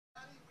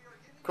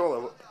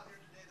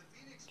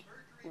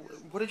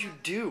What did you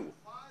do?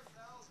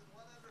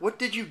 What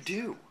did you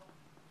do?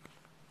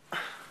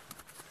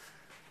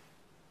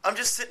 I'm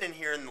just sitting in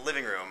here in the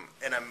living room,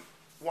 and I'm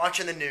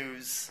watching the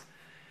news,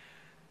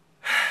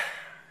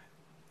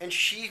 and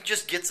she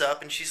just gets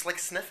up, and she's like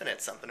sniffing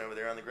at something over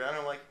there on the ground.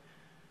 I'm like,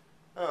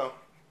 oh,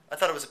 I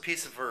thought it was a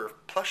piece of her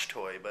plush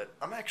toy, but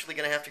I'm actually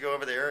going to have to go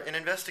over there and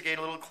investigate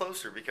a little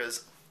closer,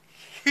 because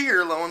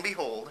here, lo and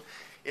behold,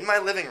 in my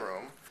living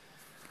room,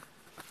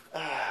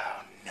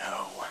 oh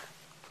no.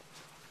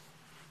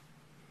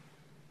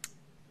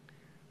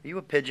 Are you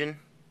a pigeon?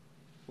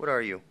 What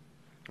are you?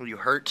 Are you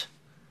hurt?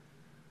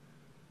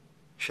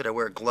 Should I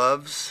wear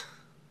gloves?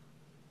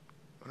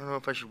 I don't know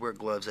if I should wear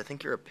gloves. I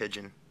think you're a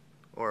pigeon.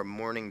 Or a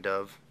mourning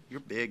dove. You're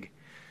big.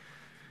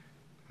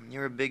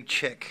 You're a big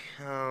chick.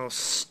 Oh,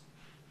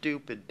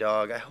 stupid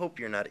dog. I hope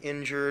you're not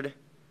injured.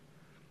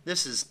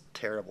 This is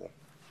terrible.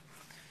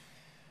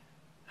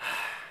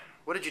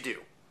 What did you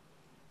do?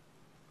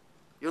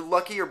 You're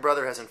lucky your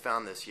brother hasn't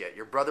found this yet.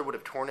 Your brother would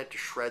have torn it to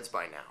shreds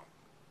by now.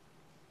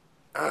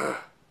 Ugh.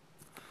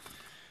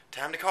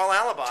 Time to call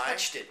Alibi.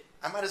 Touched it.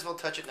 I might as well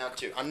touch it now,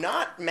 too. I'm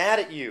not mad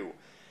at you.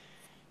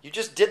 You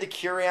just did the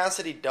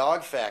curiosity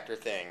dog factor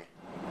thing.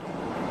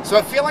 So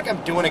I feel like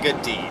I'm doing a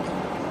good deed,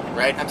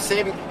 right? I'm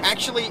saving...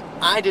 Actually,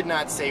 I did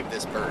not save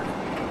this bird.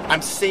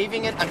 I'm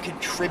saving it. I'm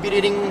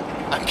contributing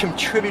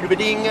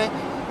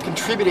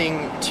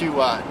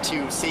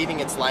to saving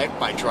its life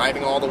by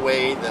driving all the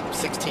way the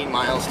 16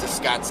 miles to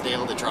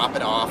Scottsdale to drop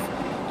it off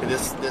to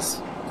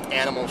this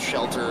animal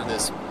shelter,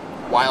 this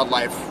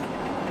wildlife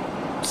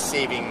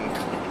saving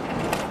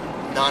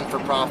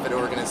non-for-profit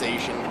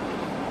organization.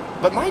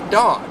 But my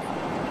dog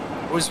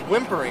was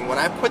whimpering when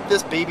I put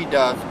this baby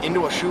dove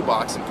into a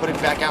shoebox and put it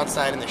back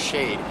outside in the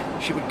shade.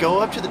 She would go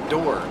up to the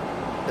door,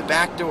 the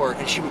back door,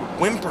 and she would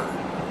whimper.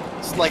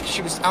 It's like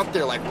she was out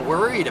there like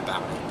worried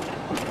about it.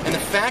 And the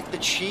fact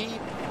that she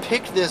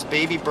picked this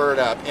baby bird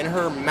up in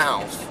her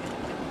mouth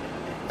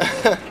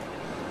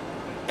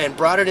and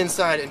brought it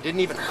inside and didn't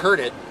even hurt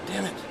it.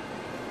 Damn it.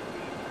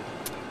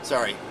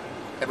 Sorry.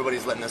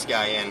 Everybody's letting this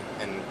guy in,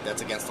 and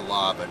that's against the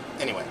law, but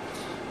anyway.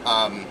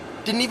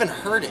 Didn't even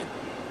hurt it.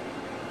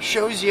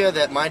 Shows you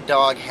that my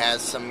dog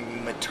has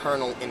some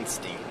maternal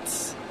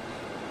instincts.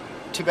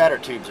 Too bad her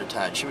tubes are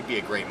tied. She would be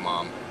a great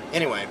mom.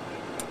 Anyway,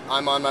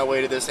 I'm on my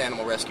way to this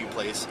animal rescue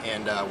place,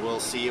 and we'll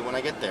see you when I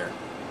get there.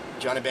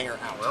 Johnny Banger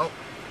out. Well,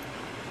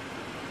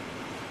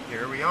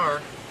 here we are.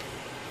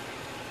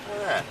 Look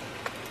at that.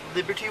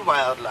 Liberty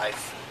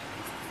Wildlife.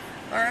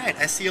 Alright,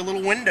 I see a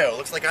little window.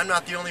 Looks like I'm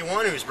not the only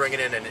one who's bringing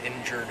in an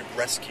injured,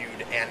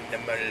 rescued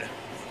animal.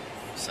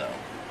 So,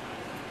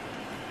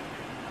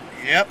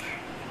 yep.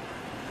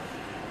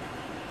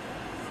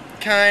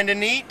 Kinda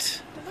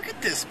neat. Look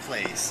at this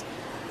place.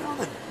 Oh,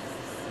 the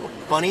little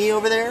bunny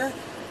over there.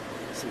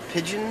 Some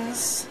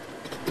pigeons.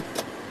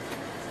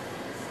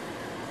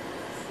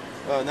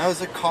 Oh, and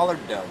those are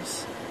collared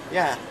doves.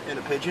 Yeah, and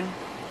a pigeon.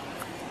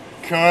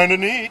 Kinda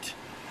neat.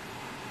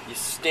 You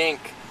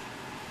stink.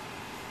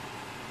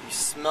 You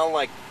smell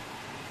like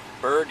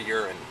bird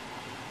urine.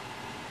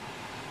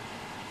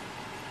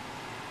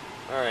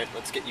 Alright,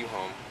 let's get you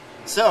home.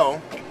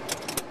 So,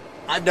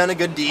 I've done a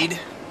good deed.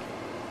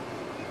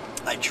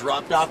 I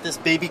dropped off this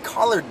baby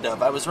collared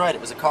dove. I was right,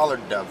 it was a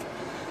collared dove.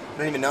 I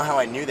don't even know how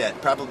I knew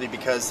that. Probably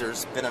because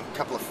there's been a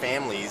couple of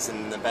families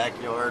in the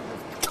backyard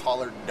of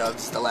collared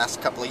doves the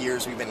last couple of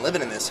years we've been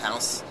living in this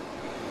house.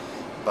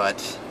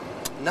 But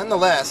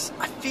nonetheless,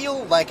 I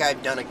feel like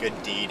I've done a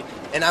good deed.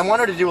 And I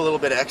wanted to do a little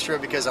bit extra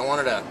because I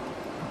wanted to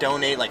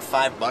donate like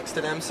 $5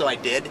 to them, so I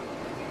did.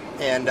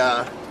 And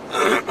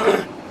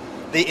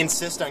they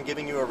insist on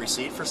giving you a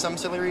receipt for some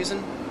silly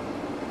reason.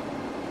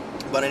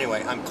 But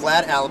anyway, I'm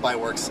glad Alibi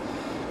works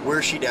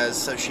where she does,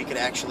 so she could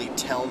actually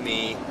tell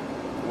me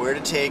where to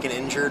take an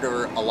injured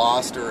or a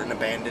lost or an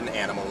abandoned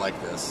animal like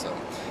this. So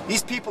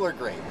these people are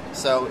great.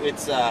 So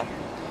it's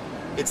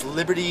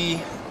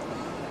Liberty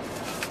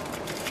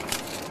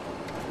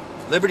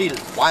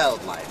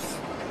Wildlife,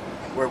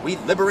 where we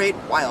liberate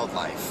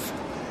wildlife,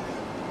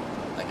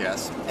 I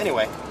guess.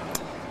 Anyway,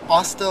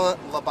 hasta la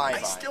bye-bye.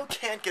 I still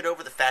can't get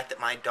over the fact that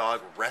my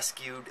dog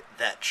rescued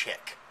that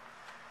chick.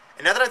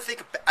 And now that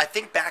I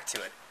think back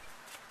to it,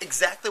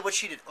 exactly what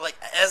she did. Like,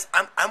 as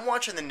I'm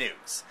watching the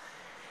news,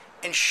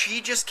 and she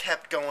just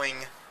kept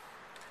going.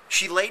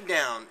 She was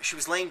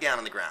laying down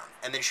on the ground,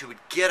 and then she would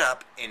get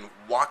up and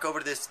walk over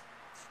to this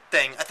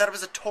thing. I thought it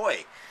was a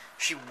toy.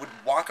 She would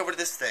walk over to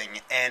this thing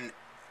and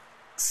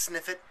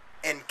sniff it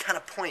and kind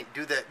of point,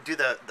 do the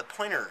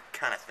pointer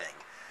kind of thing.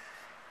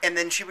 And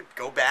then she would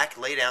go back,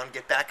 lay down,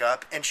 get back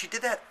up, and she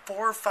did that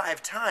 4 or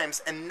 5 times,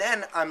 and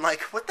then I'm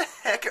like, what the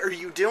heck are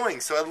you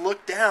doing? So I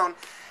looked down,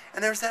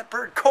 and there's that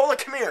bird. Cola,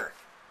 come here.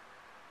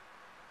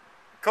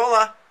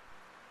 Cola.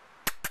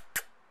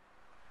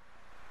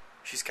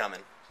 She's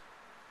coming.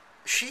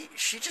 She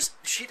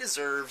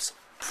deserves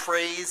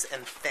praise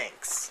and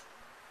thanks.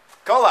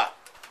 Cola,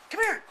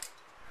 come here.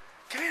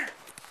 Come here.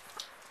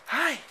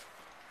 Hi.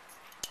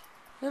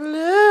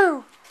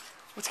 Hello.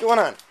 What's going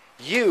on?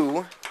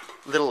 You,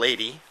 little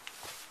lady,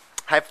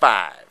 high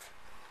five.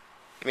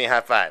 Give me a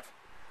high five.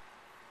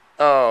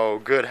 Oh,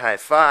 good high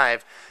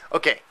five.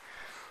 Okay.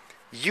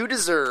 You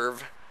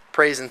deserve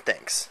praise and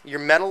thanks. Your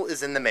medal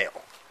is in the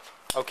mail.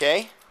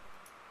 Okay?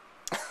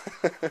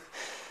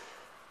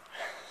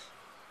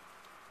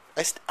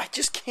 I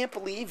just can't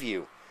believe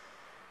you.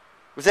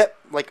 Was that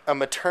like a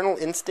maternal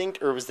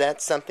instinct, or was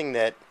that something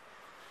that...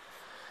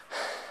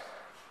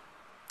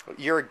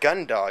 You're a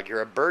gun dog,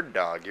 you're a bird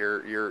dog,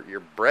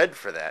 you're bred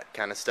for that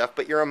kind of stuff,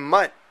 but you're a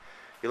mutt.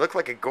 You look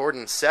like a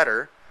Gordon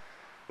setter.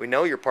 We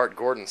know you're part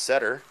Gordon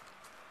setter.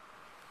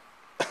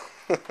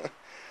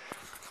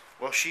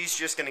 Well, she's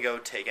just gonna go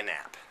take a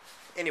nap.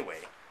 Anyway,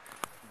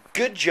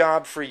 good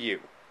job for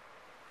you.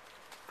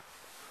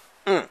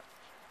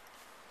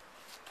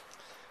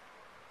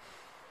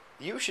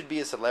 You should be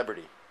a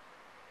celebrity.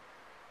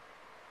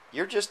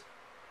 You're just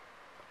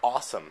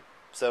awesome.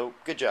 So,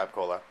 good job,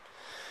 Cola.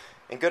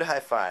 And good high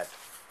five.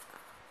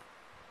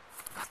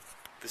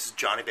 This is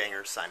Johnny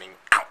Banger signing